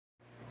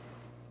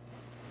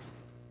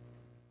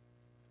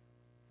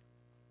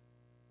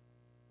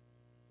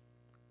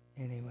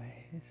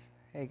Anyways,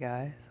 hey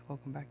guys,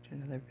 welcome back to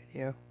another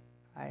video.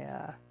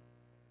 I'm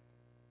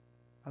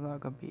not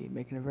gonna be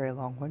making a very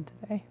long one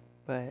today,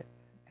 but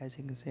as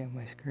you can see on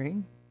my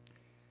screen,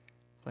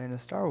 I'm playing a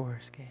Star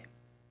Wars game.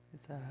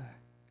 It's a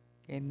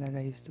game that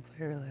I used to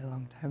play a really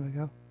long time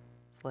ago.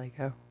 It's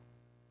Lego,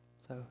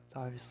 so it's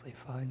obviously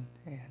fun,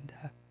 and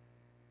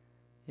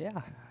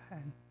yeah,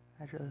 and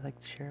I'd really like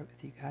to share it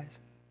with you guys.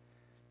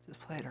 Just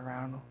play it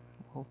around a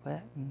little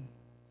bit, and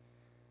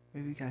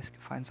maybe you guys can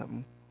find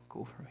something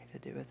cool for me to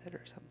do with it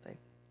or something.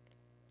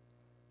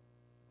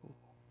 Ooh,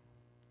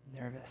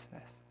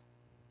 nervousness,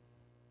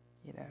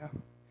 you know,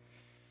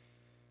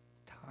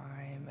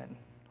 time and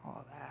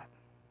all that.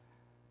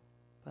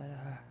 But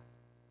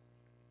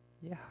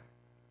yeah,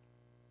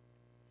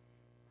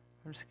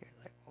 I'm just scared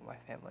like one of my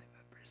family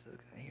members is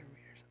gonna hear me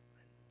or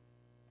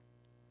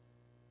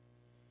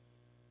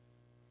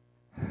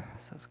something.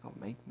 So it's gonna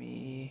make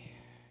me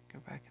go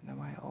back into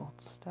my old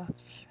stuff,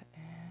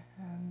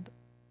 and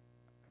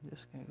I'm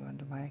just gonna go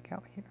into my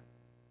account here.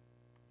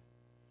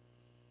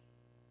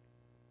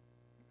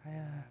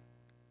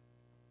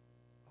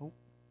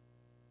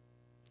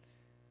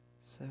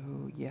 So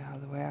yeah,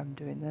 the way I'm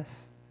doing this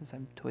is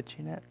I'm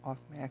twitching it off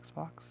my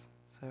Xbox,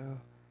 so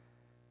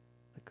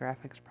the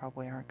graphics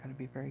probably aren't going to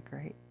be very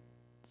great,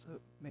 so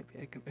maybe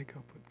I can make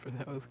up for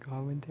that with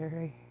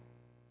commentary.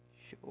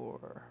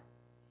 Sure.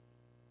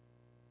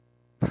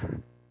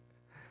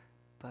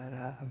 But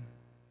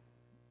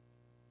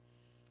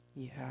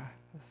yeah,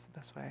 that's the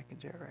best way I can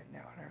do it right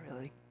now, and I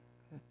really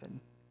have been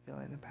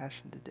feeling the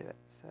passion to do it,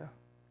 so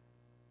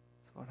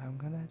that's what I'm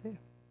gonna do.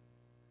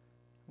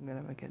 I'm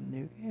gonna make a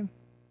new game.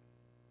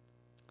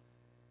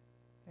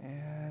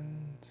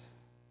 And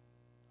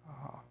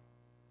I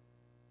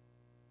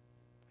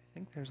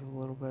think there's a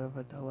little bit of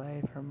a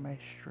delay from my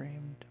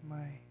stream to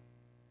my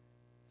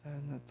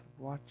phone that's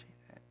watching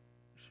it,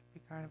 which should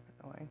be kind of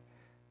annoying.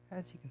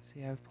 As you can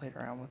see, I've played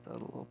around with it a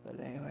little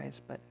bit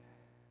anyways, but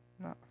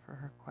not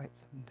for quite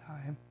some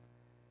time.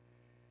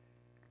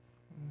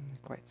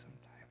 Quite some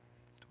time.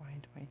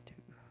 2022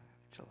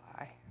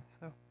 July.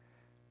 So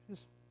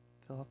just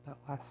fill up that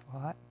last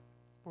slot.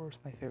 4 is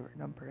my favorite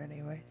number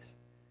anyways.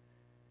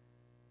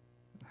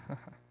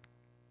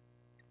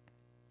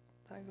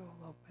 I go a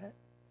little bit.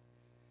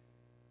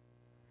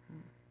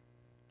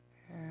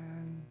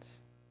 And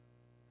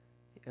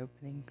the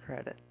opening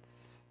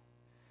credits.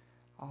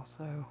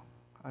 Also,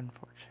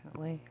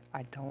 unfortunately,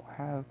 I don't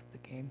have the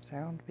game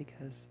sound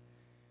because,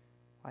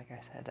 like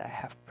I said, I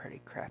have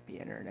pretty crappy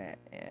internet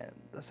and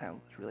the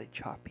sound was really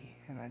choppy,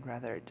 and I'd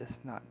rather it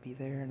just not be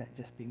there and it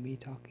just be me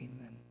talking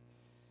than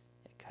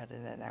it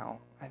cutting it out.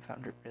 I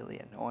found it really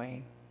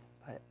annoying,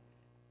 but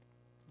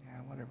yeah,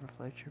 whatever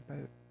floats your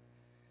boat.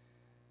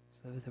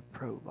 So the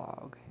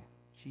prologue,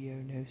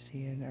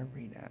 Geonosian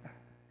Arena.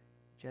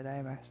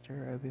 Jedi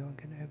Master Obi-Wan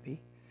Kenobi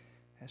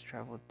has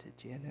traveled to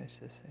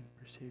Geonosis in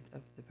pursuit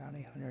of the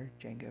bounty hunter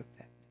Jango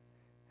Fett.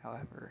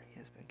 However, he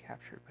has been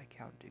captured by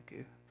Count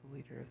Dooku, the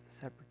leader of the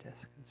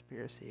Separatist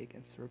conspiracy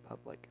against the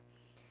Republic.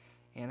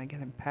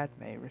 Anakin and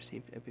Padme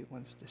received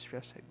Obi-Wan's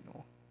distress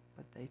signal,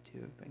 but they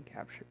too have been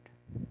captured.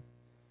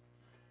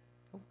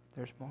 Oh,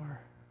 there's more.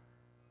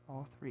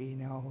 All three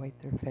now await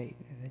their fate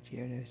in the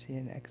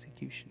Geonosian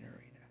execution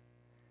arena.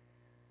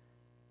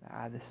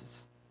 This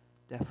is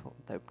definitely,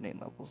 the opening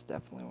level is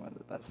definitely one of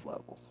the best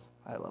levels.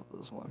 I love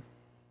this one.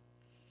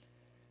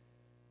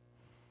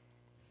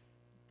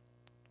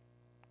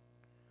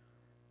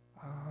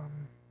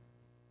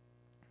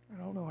 I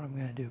don't know what I'm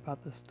gonna do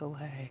about this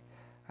delay.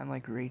 I'm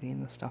like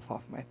reading the stuff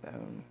off my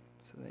phone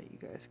so that you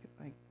guys can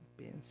like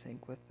be in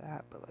sync with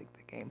that, but like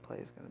the gameplay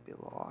is gonna be a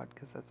little odd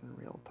because that's in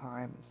real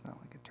time. It's not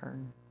like a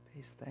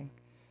turn-based thing.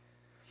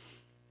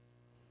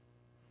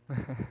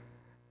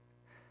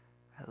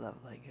 I love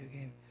Lego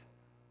games.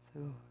 So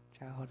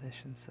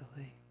childish and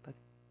silly, but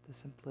the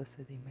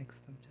simplicity makes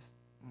them just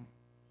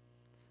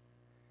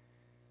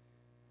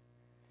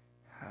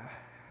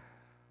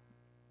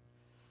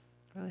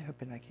really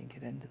hoping I can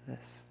get into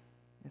this.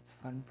 It's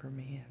fun for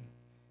me, and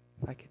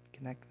if I could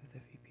connect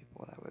with a few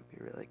people, that would be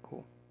really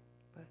cool.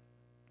 But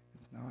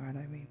if not,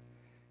 I mean,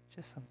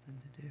 just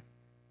something to do.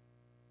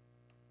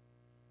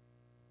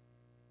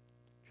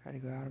 Try to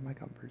go out of my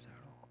comfort zone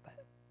a little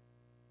bit.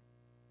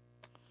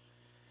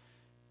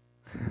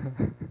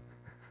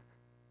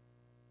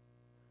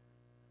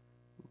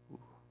 Ooh.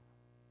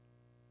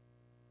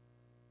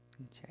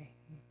 And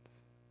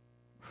chains.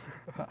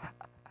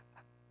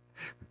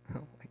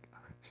 Oh my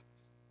gosh.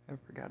 I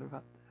forgot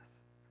about this.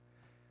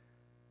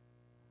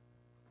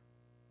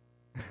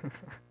 The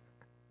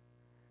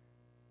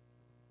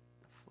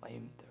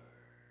flamethrower.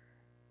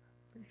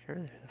 Pretty sure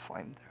there's a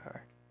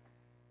flamethrower.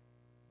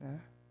 No?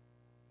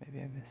 Maybe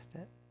I missed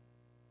it.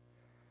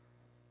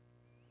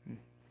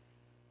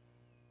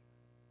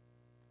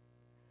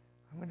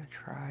 I'm gonna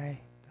try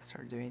to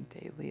start doing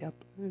daily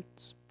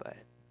uploads, but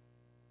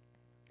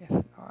if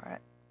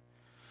not,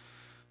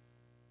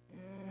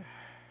 I'm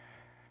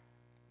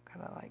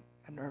kind of like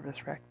a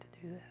nervous wreck to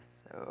do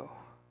this, so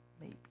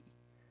maybe.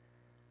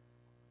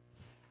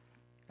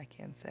 I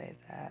can say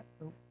that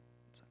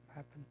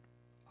happened?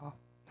 Oh,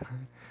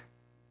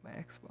 my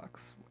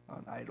Xbox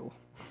on idle.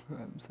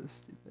 I'm so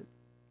stupid.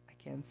 I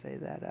can say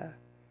that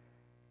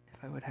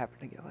if I would happen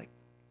to get like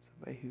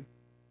somebody who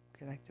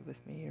connected with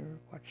me or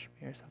watched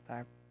me or something,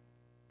 I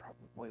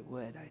probably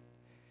would. I,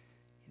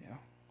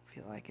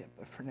 feel like it.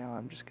 But for now,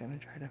 I'm just gonna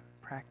try to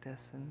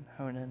practice and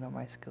hone in on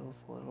my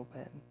skills a little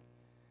bit and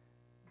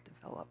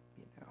develop.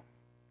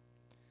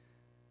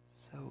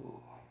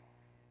 So,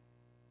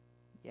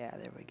 yeah,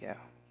 there we go.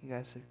 You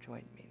guys have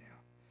joined me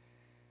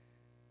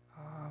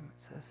now.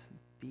 It says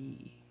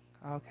B.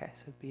 Okay,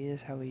 so B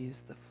is how we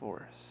use the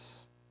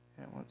force.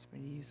 And it wants me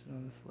to use it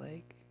on this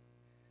leg.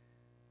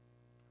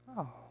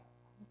 Oh,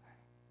 okay.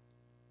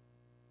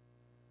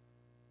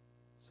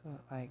 So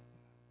it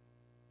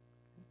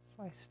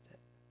sliced it.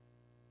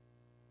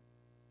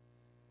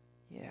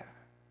 Yeah.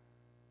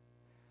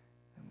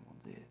 Then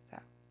we'll do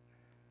that.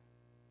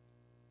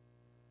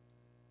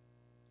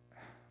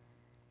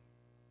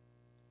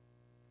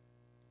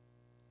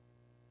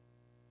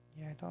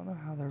 Yeah, I don't know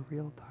how the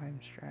real-time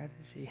strategy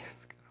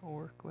is gonna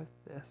work with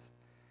this.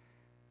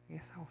 I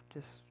guess I'll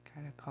just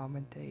kind of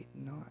commentate,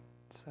 not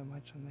so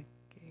much on the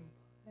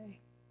gameplay.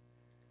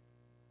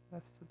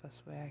 That's the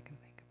best way I can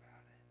think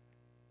about it.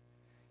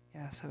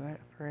 Yeah, so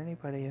for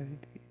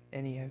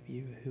any of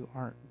you who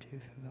aren't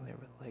too familiar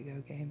with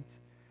Lego games,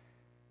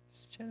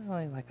 it's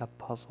generally like a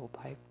puzzle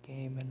type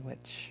game in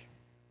which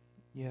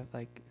you have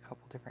like a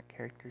couple different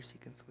characters you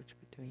can switch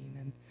between,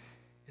 and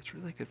it's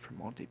really good for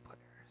multiplayer.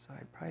 So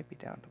I'd probably be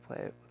down to play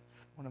it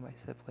with one of my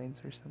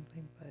siblings or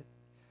something, but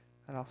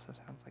that also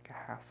sounds like a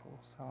hassle,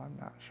 so I'm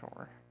not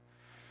sure.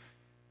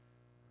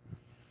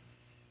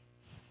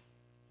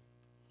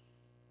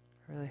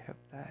 I really hope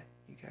that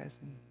you guys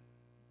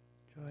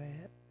enjoy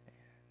it,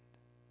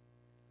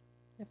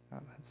 and if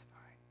not, that's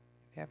fine.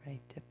 If you have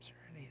any tips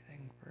or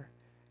anything for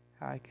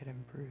how I could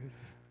improve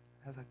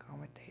as a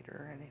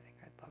commentator or anything,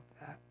 I'd love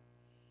that.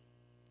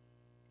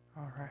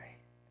 Alright,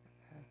 and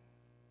then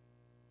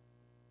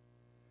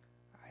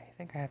I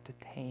think I have to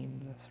tame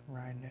this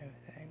rhino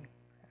thing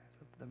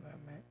as of the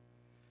moment,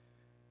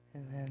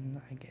 and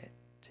then I get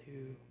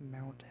to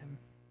mount him.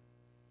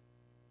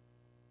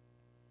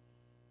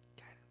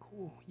 Kinda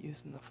cool,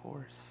 using the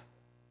force.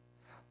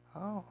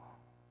 Oh,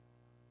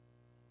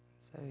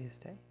 so he's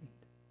tamed.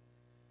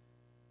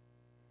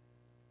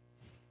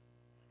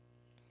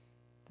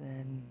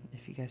 Then,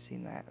 if you guys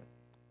seen that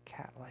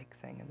cat-like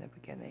thing in the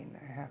beginning,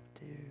 I have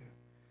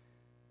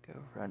to go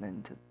run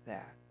into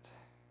that.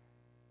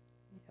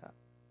 Yep,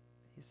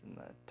 he's in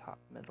the top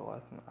middle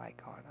as an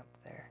icon up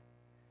there.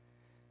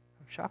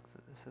 I'm shocked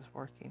that this is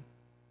working.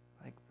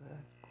 Like, the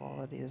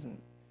quality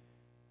isn't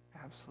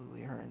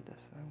absolutely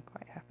horrendous, and I'm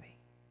quite happy.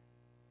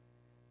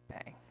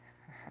 Bang.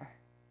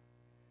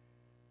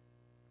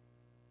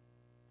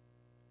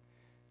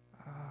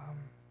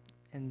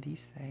 And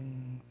these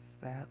things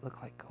that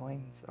look like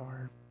coins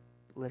are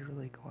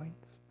literally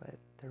coins, but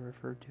they're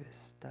referred to as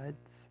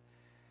studs,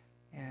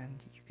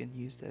 and you can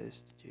use those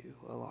to do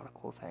a lot of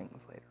cool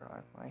things later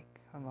on, like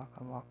unlock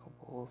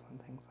unlockables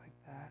and things like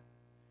that.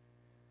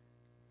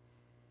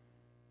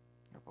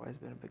 I've always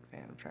been a big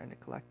fan of trying to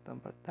collect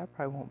them, but that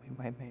probably won't be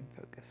my main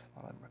focus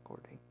while I'm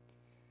recording.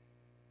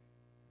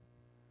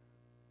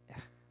 Yeah,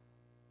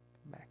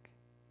 come back.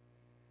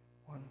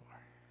 One more.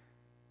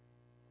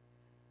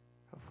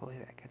 Hopefully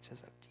that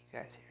catches up to you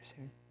guys here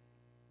soon.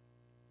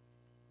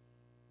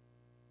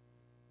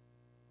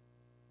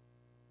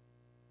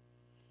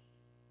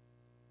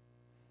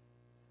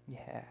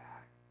 Yeah.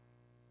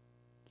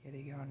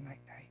 Kitty gone night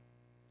night.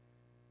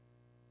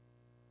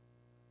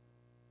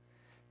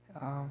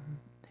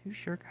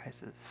 Who's your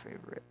guys'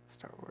 favorite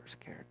Star Wars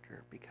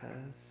character?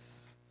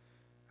 Because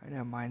I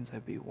know mine's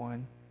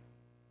Obi-Wan.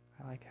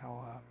 I like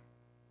how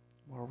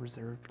more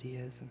reserved he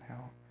is and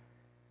how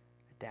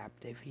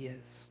adaptive he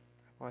is.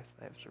 I've always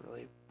thought he was a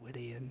really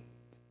witty and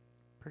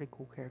pretty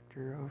cool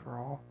character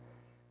overall.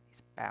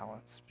 He's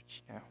balanced,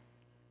 but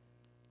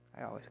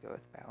I always go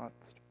with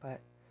balanced.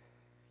 But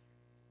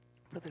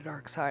for the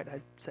dark side,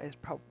 I'd say it's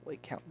probably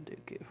Count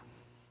Dooku.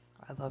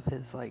 I love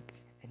his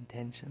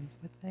intentions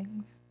with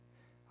things.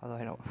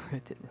 Although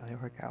it didn't really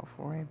work out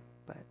for him,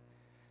 but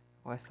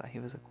I always thought he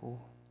was a cool,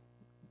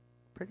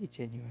 pretty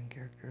genuine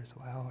character as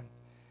well, and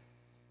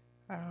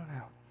I don't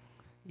know,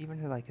 even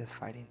his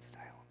fighting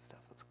style and stuff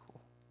was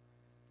cool.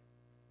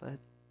 But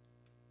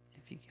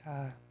if you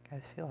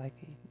guys feel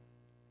like it,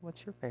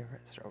 what's your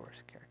favorite Star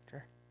Wars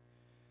character?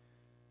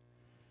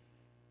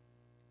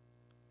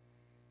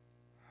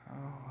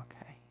 Oh,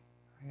 okay.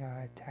 I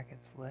gotta attack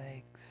its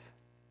legs.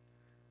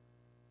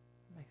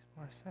 Makes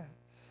more sense.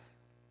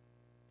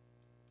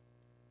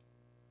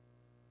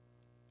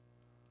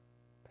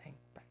 Bang,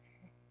 bang.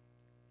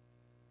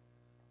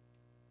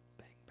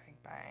 Bang, bang,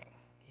 bang.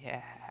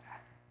 Yeah.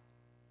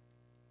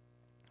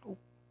 Oh.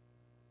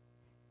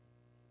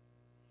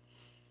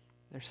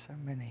 There's so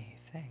many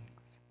things.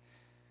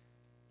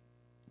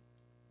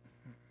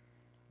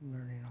 I'm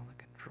learning all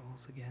the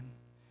controls again.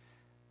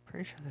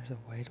 Pretty sure there's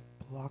a way to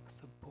block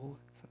the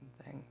bullets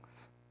and things.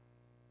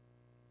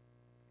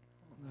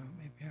 Although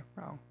maybe I'm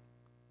wrong.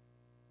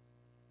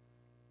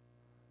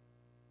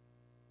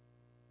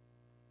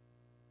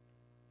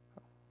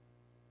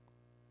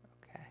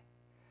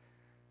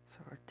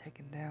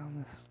 taking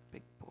down this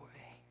big boy.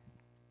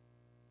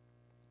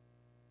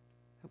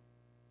 Oop.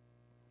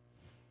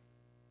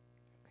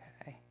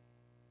 Okay.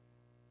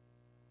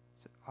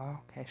 So,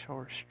 okay, so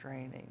we're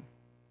straining.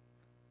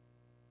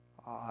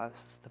 Oh, this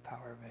is the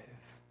power move.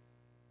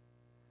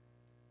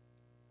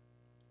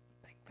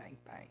 Bang, bang,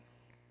 bang.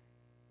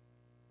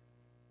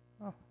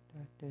 Oh,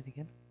 do it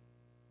again.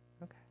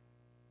 Okay.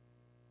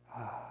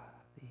 Ah,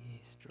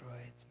 these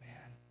droids, man.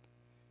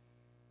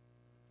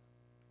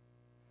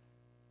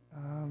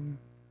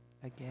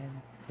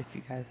 Again, if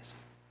you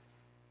guys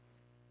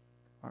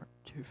aren't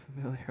too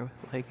familiar with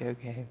Lego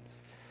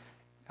games,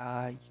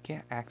 you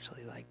can't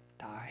actually, like,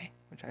 die,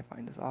 which I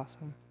find is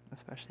awesome,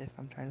 especially if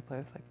I'm trying to play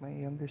with, like, my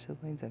younger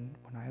siblings, and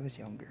when I was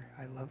younger,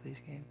 I love these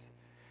games,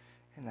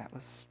 and that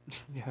was,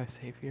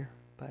 savior,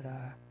 but,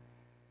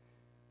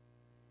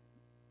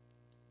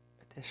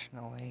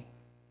 additionally,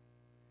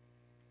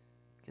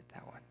 get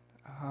that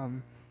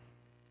one,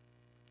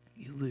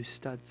 you lose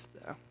studs,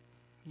 though.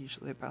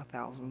 Usually about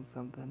 1,000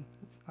 something.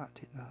 It's not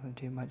nothing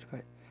too much,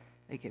 but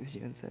it gives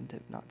you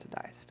incentive not to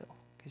die still,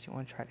 because you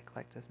want to try to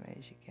collect as many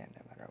as you can,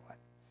 no matter what.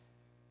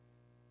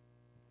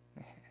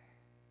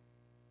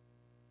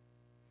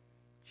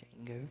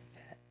 Jango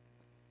Fett.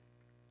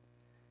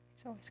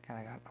 He's always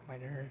kind of got on my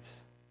nerves.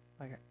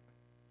 Like,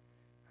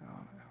 I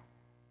don't know.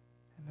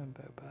 Him and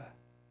Boba,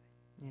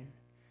 I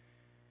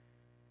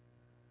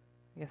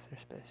guess they're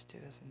supposed to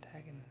as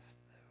antagonists,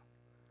 though.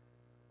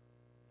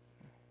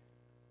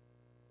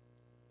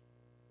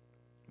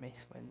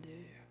 Mace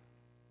Windu.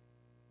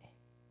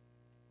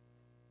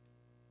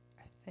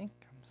 I think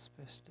I'm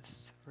supposed to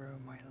throw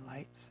my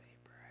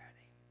lightsaber at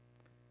him.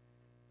 That's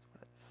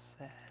what it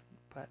said,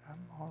 but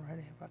I'm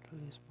already about to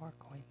lose more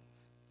coins.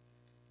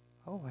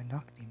 Oh, I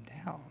knocked him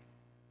down.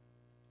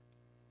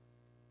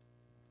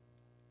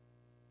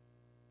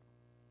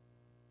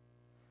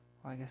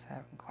 Well, I guess I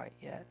haven't quite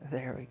yet.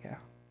 There we go.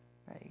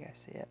 Now you guys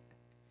see it.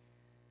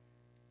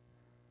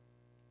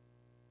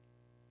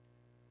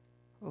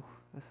 Oh,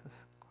 this is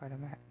quite a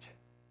match.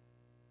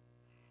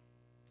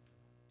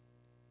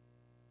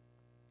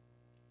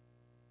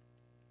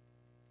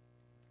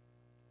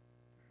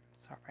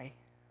 Sorry.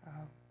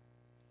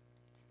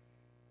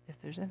 If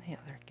there's any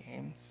other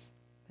games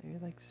that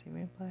you'd like to see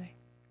me play,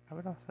 I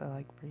would also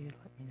like for you to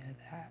let me know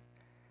that.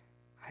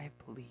 I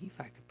believe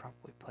I could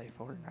probably play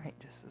Fortnite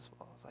just as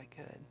well as I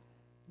could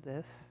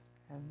this,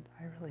 and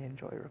I really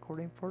enjoy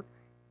recording Fortnite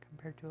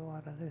compared to a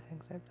lot of other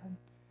things I've done,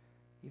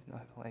 even though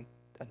I've only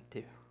done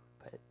 2,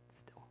 but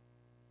still,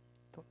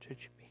 don't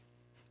judge me.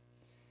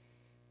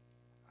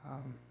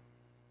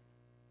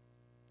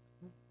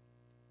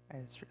 I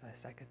just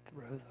realized I could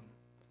throw them.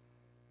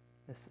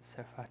 This is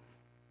so fun.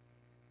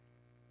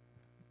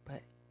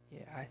 But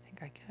yeah, I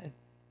think I could.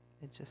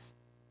 It just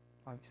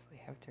obviously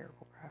have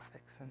terrible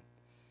graphics, and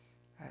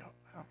I don't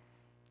know.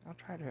 I'll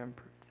try to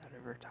improve that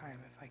over time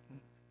if I can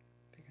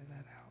figure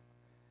that out.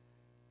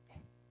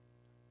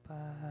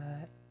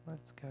 But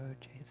let's go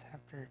chase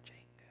after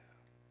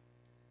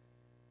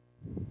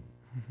Jango.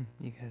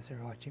 You guys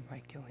are watching my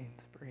killing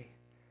spree.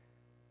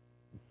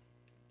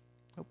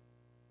 Oh.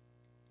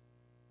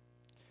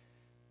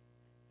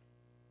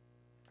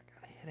 I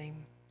gotta hit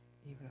him,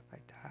 even if I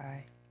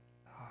die.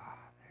 Ah,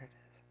 there it is.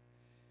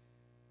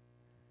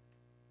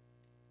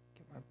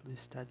 Get my blue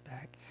stud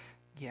back.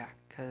 Yeah,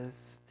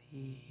 because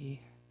I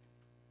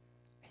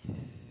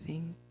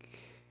think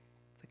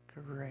the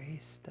gray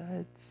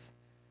studs,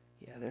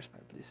 yeah, there's my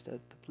blue stud.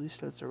 The blue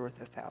studs are worth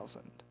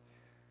 1,000.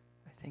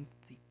 I think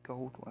the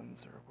gold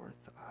ones are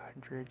worth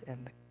 100,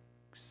 and the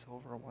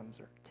silver ones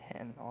are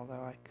 10, although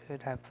I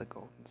could have the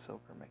gold and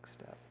silver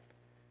mixed up.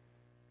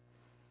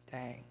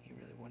 Dang, he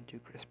really won to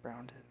Chris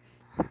Browned it.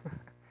 I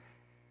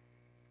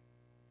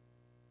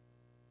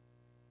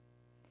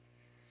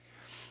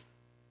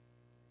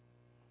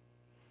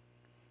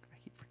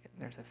keep forgetting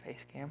there's a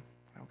face cam.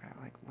 I'll kind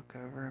of like look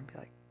over and be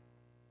like,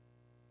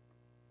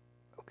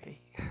 okay,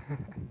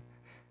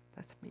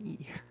 that's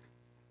me.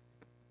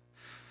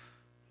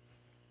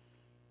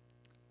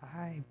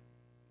 I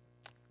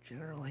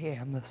generally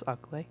am this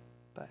ugly,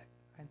 but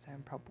I'd say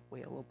I'm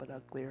probably a little bit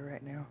uglier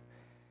right now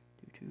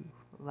due to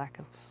lack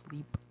of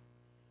sleep.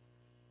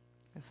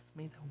 This is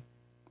me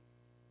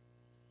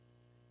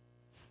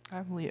though.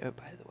 I'm Leo,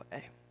 by the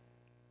way.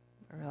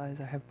 I realize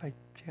I have my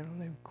channel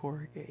name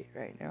Corrugate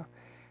right now.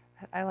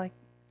 I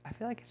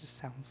feel like it just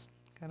sounds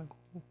kind of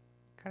cool,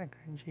 kind of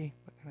cringy,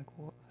 but kind of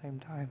cool at the same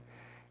time.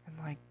 And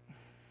like,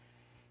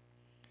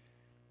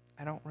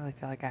 I don't really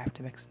feel like I have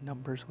to mix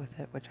numbers with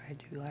it, which I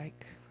do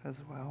like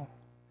as well.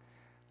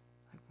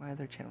 Like my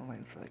other channel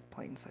names for like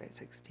Plain Sight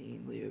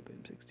 16, Leo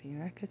Boom 16.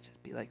 I could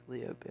just be like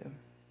Leo Boom.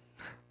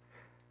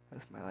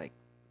 That's my like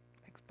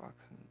Xbox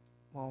and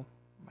well,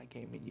 my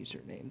gaming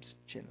usernames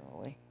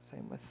generally.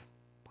 Same with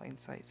Plain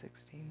Sight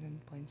 16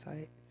 and Plain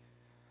Sight.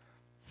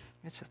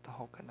 It's just a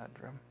whole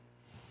conundrum.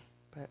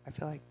 But I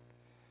feel like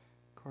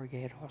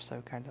Corrugate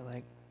also kind of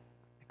like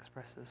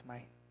expresses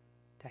my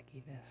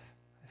techiness.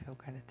 I feel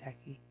kind of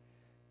techy,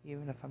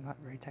 even if I'm not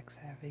very tech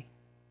savvy.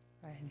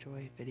 I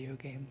enjoy video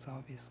games,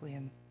 obviously,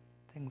 and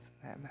things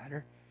in that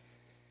matter.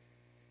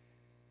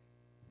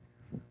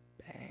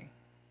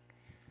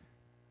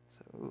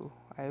 Ooh,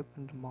 I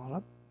opened them all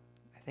up.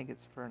 I think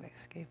it's for an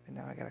escape, and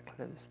now I gotta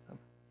close them.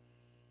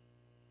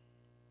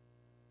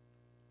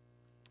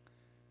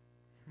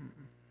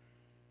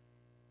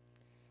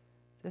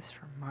 This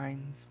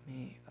reminds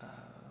me of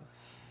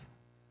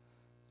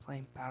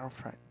playing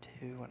Battlefront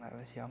 2 when I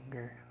was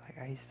younger. Like,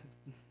 I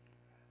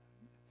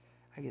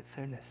get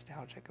so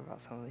nostalgic about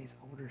some of these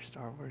older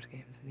Star Wars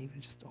games, and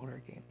even just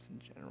older games in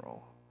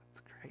general.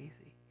 It's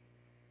crazy.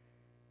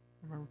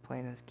 I remember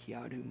playing as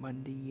Kiadu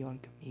Mundi on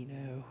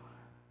Camino,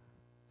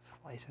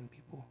 slicing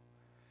people.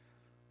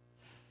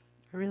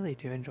 I really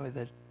do enjoy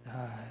the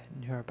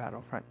newer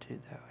Battlefront 2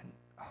 though, and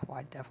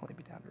I'd definitely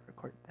be down to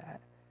record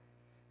that.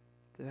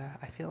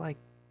 I feel like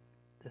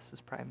this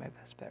is probably my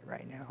best bet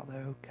right now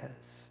though,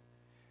 because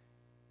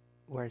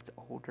where it's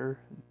older,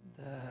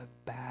 the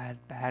bad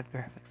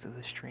graphics of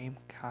the stream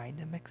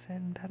kind of mix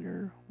in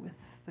better with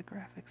the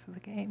graphics of the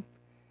game,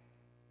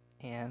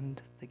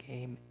 and the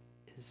game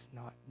is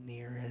not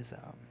near as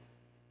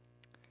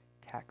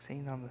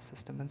taxing on the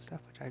system and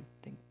stuff, which I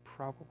think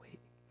probably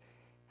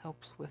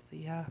helps with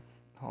the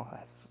oh,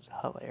 that's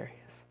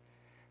hilarious.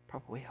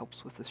 Probably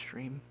helps with the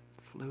stream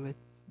fluid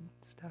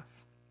stuff.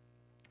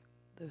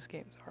 Those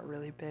games are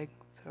really big,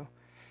 so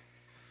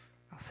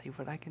I'll see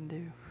what I can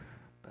do.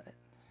 But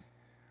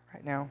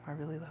right now, I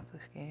really love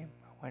this game.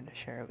 I wanted to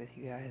share it with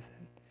you guys,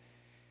 and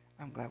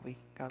I'm glad we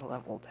got a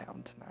level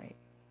down tonight.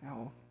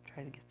 I'll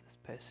try to get this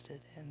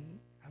posted, and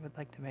I would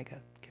like to make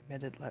a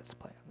committed Let's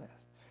Play on this.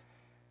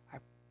 I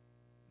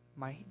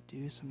might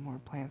do some more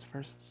Plants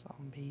vs.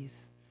 Zombies.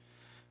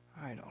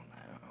 I don't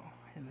know.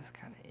 It was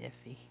kind of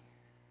iffy.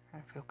 I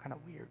feel kind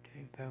of weird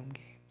doing phone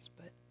games,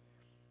 but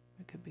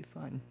it could be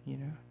fun, you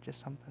know?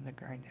 Just something to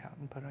grind out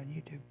and put on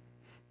YouTube.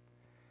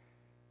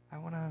 I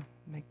want to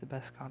make the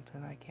best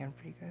content I can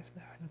for you guys,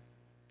 though. And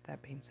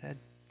that being said,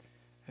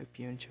 hope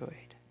you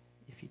enjoyed.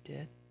 If you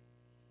did,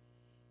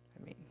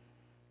 I mean,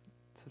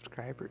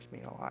 subscribers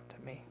mean a lot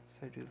to me,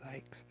 so do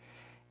likes.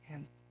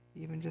 And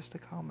even just a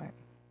comment.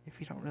 If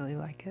you don't really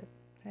like it,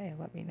 hey,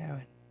 let me know.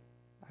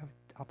 And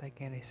I'll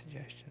take any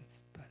suggestions.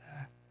 But,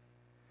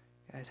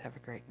 guys, have a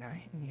great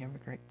night, and you have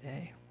a great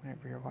day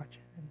whenever you're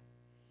watching. And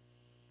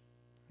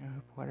I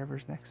hope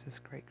whatever's next is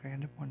great,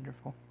 grand, and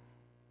wonderful.